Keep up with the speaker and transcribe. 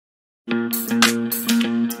Lekera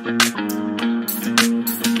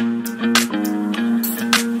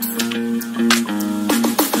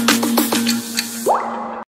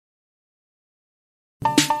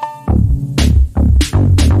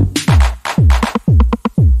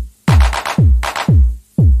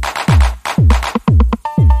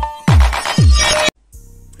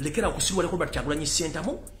kusirwa leko Kyagulanyi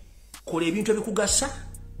Sentamu kola ebintu ebikugasa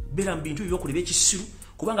bera mu bintu ebyokuleba ekisiru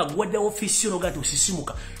kubanga gwadde office yo nogati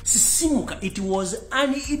sisimuka. It was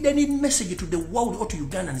an hidden message to the world or to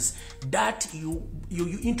Ugandans that you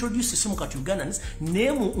introduced sisimuka to Ugandans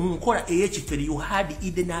nemu nkola eyekifere you had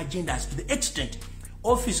hidden agendas to the extent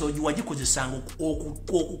office oji wagikozesanga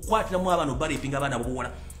okukwatiramu abaana obarepinga abaana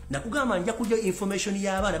bobuwala nakugamba nja kujja information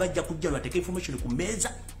y'abaana bajja kujja bateka information ku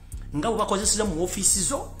meza ngabo bakozeseza mu office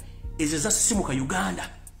zo ezo za sisimuka Uganda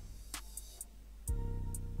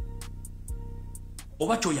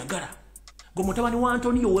oba kyoyagala gwe mutabani wa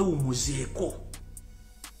Antonio weewumuzeeko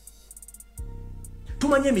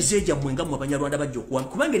tumanye emizeeja mwenga mu Abanyarwanda bajja okuwa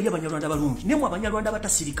kubanga eri Abanyarwanda balungi ne mu Abanyarwanda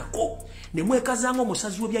batasirikako ne mwekazanga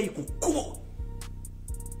omusazi w'ebyayi ku kkubo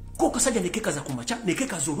ko kasajja nekekaza ku macha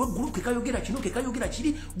nekekaza olw'eggulu kekayogera kino kekayogera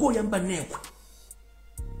kiri goyamba nenkwe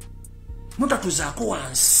mutatuzaako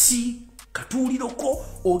wansi katuuliroko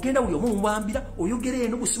ogenda buli omu mubambira oyogera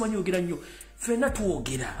eno busimanyi oyogera nnyo ffenna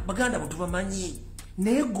tuwogera baganda bwe tubamanyi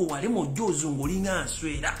naye gwe walema ojja ozungu olinga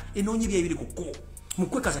nswera enoonyi byebiri ku kkubo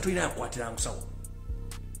mukwekaza tolina yakwatira nkusawo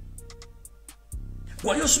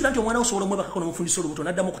wali osuubira nti omwana wo osobola omwebakako n'omufundisa olubuto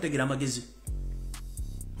n'addamu okutegeera amagezi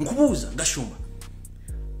nkubuuza Gashumba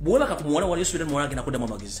bwewebaka ku muwala wali osuubira muwala agenda kuddamu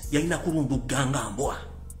amagezi yalina kulunduganga mbwa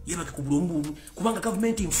yebake ku bulumbuulu kubanga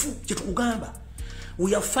gavumenti nfu kyetukugamba.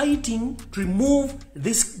 We are fighting to remove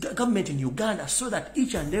this government in Uganda so that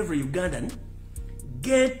each and every Ugandan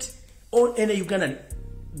or any Ugandan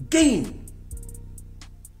gain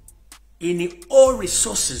in all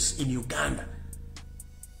resources in Uganda.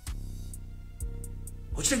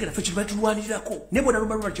 Ochitegera fe chibatu lwanirako nebo na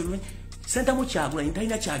rubarura chirunyi senta mu kyagula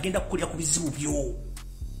ntalina kyagenda kukolya ku bizibu byo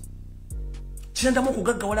kirenda mu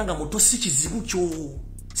kugaggawalanga moto si kizibu kyo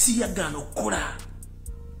si yagano kola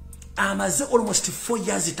amaze almost 4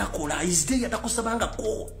 years takola is there yatakusabanga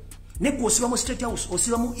ko nego osiba mu state house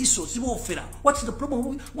osiba mu iso osiba ofera. What's the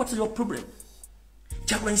problem? What's your problem?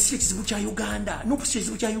 Kyagulanyi si kizibu kya Uganda no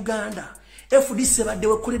kizibu kya Uganda. FDC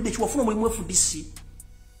baddewe koledde kiwafuna mulimu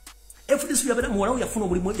FDC yabada muwala yafuna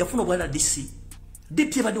mulimu yafuna bwala DC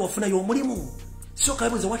DP badde wafuna yo mulimu. So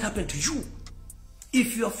Kaibuza, what happened to you?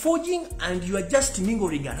 If you are forging and you are just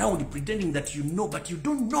mingling around pretending that you know, but you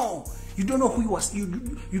don't know who you are,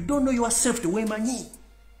 you don't know yourself the way mani.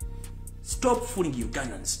 Stop fooling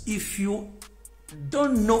Ugandans. If you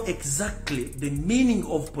don't know exactly the meaning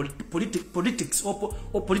of politics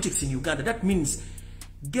or politics in Uganda, that means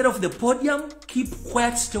get off the podium, keep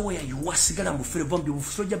quiet, stay where you are. Sigala mufere vombi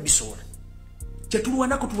ufusoja bisora.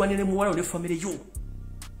 Chetuluwana kutuwanene muwala ne family yo.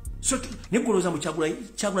 So negoloza mu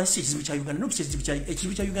Kyagulanyi si kizibu kya Uganda no kizibu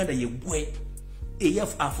kya Uganda yegwe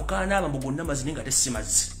eyaf afukana abambogonna mazinenga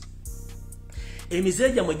tesimazi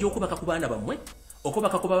emizeja mwe gyokubaka ku baana bamwe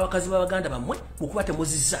okubaka ku bakazi b'Abaganda bamwe mukuba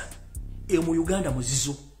temuziza mu Uganda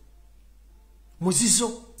muzizo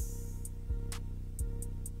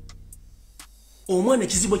omwana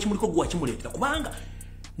ekizibu ekimuliko gwa kimuleetera kubanga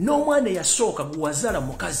n'omwana yasooka guwazala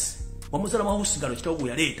mukazi wamuzala mu husigalo kitawo gwe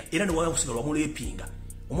yaleeta era ne wahusigalo wamuleepinga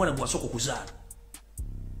omwana gwa soko kuzaala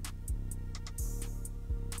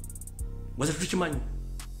waza tukimanyi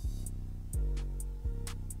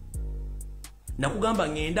nakugamba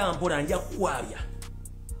ngenda mpola nja kwabya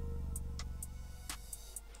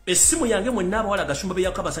essimu yange mwenna abawala Gashumba be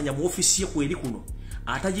yakabasanya mu ofisi ye kweri kuno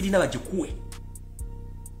atagirina bagikuwe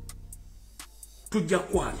tujja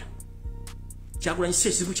kwabya Kyagulanyi si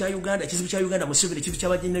ekizibu kya Uganda Museveni ekizibu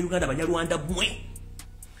ky'abagenda Uganda Banyarwanda mwe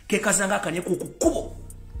kekazanga akanye ku kkubo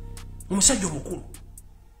omusajja omukulu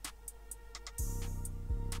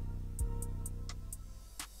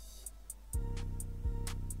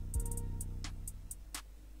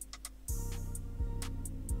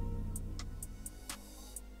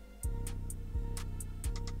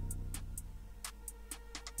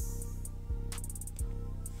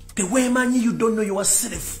the way man you don't know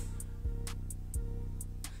yourself.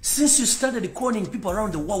 Since you started calling people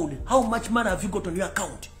around the world, how much money have you got on your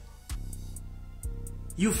account?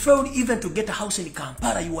 You failed even to get a house in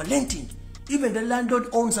Kampala. You are renting. Even the landlord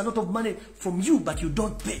owns a lot of money from you, but you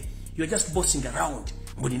don't pay. You're just bossing around.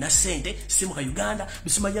 Mulina sente, simuka Uganda,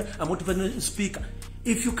 bisimanya a motivational speaker.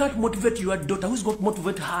 If you can't motivate your daughter, who's going to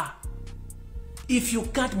motivate her? If you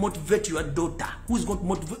can't motivate your daughter, who's going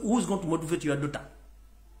to motivate your daughter?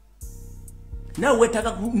 Now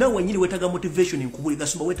when you wetaga motivation in kubuli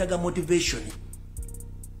Gashumba wetaga motivation.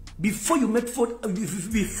 Before you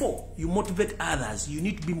motivate others, you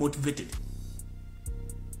need to be motivated.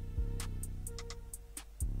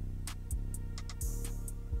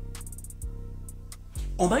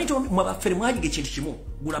 Omaito mwabafere mwajige kintu kimu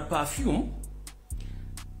gula perfume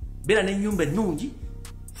bera n'ennyumba ennungi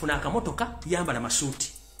funa akamotoka yambala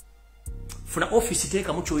masuuti funa office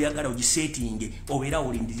teeka mu kyoyagala ogisetting obeera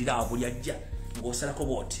olindirira abuli ajja ng'osalako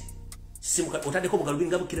bwoti otaddeko bugalubindi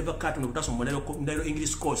nga bukireva carton obutaso mundalo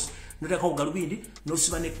English course noteekako bugalubindi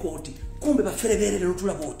n'osiba ne kooti kumbe bafere beerere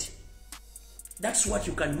n'otula bwoti. That's what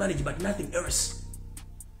you can manage but nothing else.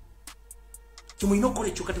 Kimulina okukola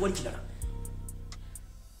ekyo kati wali kirala.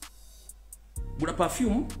 Gula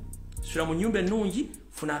perfume sula mu nnyumba ennungi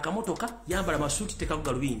funa akamotoka yambala masuuti teeka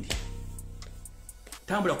bugalubindi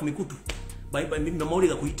tambula ku mikutu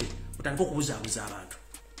bamawulire gakuyite otandika okubuzaabuza abantu.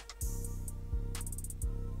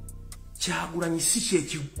 Kyagulanyi si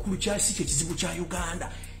kyekikulu si kyekizibu kya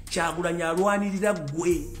Uganda. Kyagulanyi alwanirira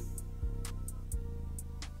ggwe.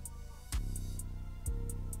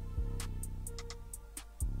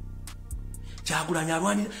 Kyagulanyi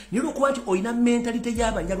alwanirira naye olwokuba nti olina mentalite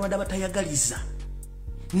y'Abanyarwanda batayagaliza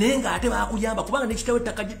naye ng'ate baakuyamba kubanga n'ekitawo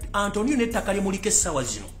ettaka Antonio n'ettaka lyemuliko essaawa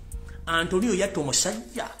zino. Antonio yatta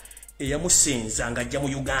omusajja eyamusenza ng'ajja mu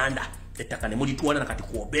Uganda ettaka ne mulitwala nakati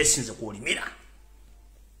kuobesinze kuolimira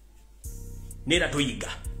neera toyiga.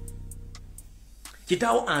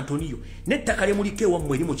 Kitaawo Antonio n'ettaka lyemuliko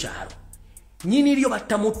ewammwe eri mu kyalo nnyini lyo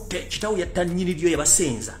battamutte kitaawo yatta nnyini lyo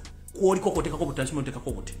yabasenza kwoliko koteekako butansi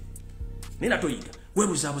muteekako bute neera toyiga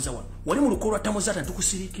weebuzaabuza wano wali mu luko lwa Tamuzaata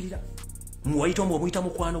ntukusiriikirira muwayita omu omuyita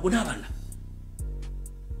mukwano gwo n'abalala.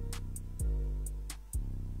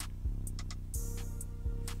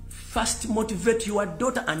 First motivate your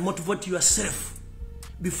daughter and motivate yourself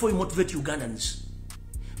before you motivate Ugandans.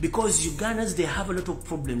 Because Ugandans, they have a lot of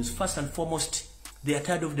problems. First and foremost, they are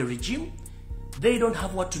tired of the regime. They don't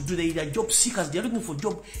have what to do. They are job seekers. They are looking for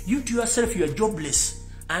job. You to yourself, you are jobless.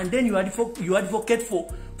 And then you advocate for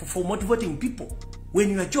motivating people when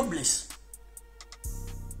you are jobless.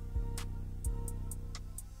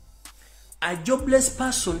 A jobless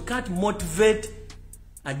person can't motivate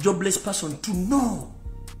a jobless person to know.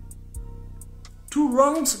 Two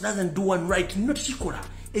wrongs doesn't do one right. Not chikola.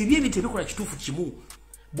 Ebyo ebitebikola kituufu kimu.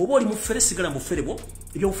 Bw'oba oli mufere sigala mufere bwo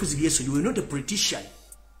ebyobufuzi byeso. You are not a politician.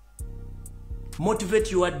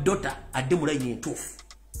 Motivate your daughter adde mu line entuufu.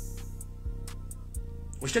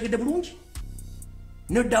 Okitegedde bulungi?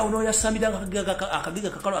 Nodda n'oyasamira akagiga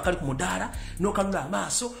kakalo akali ku mudaala n'okalula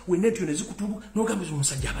amaaso w'enneetuyo ne zikutundu n'ogamba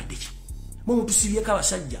omusajja abadde ki? Mutusibyeko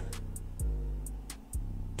abasajja.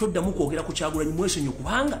 Toddamu kwogera ku Kyagulanyi mwesonyiwe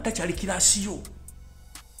kubanga takyali kiraasiyo.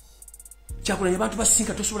 Kyagulanyi abantu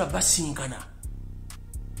basinka tosobola basinkana.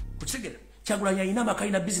 Okitegera? Kyagulanyi alina amaka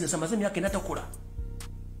alina bizinesi amaze emyaka ena takola.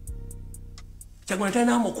 Kyagulanyi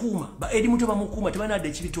talina amukuuma. Ba Edi Muto bamukuuma tebalina adda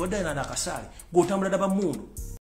ekibiti wadde alina akasaale. Gw'otambula dda bamundu.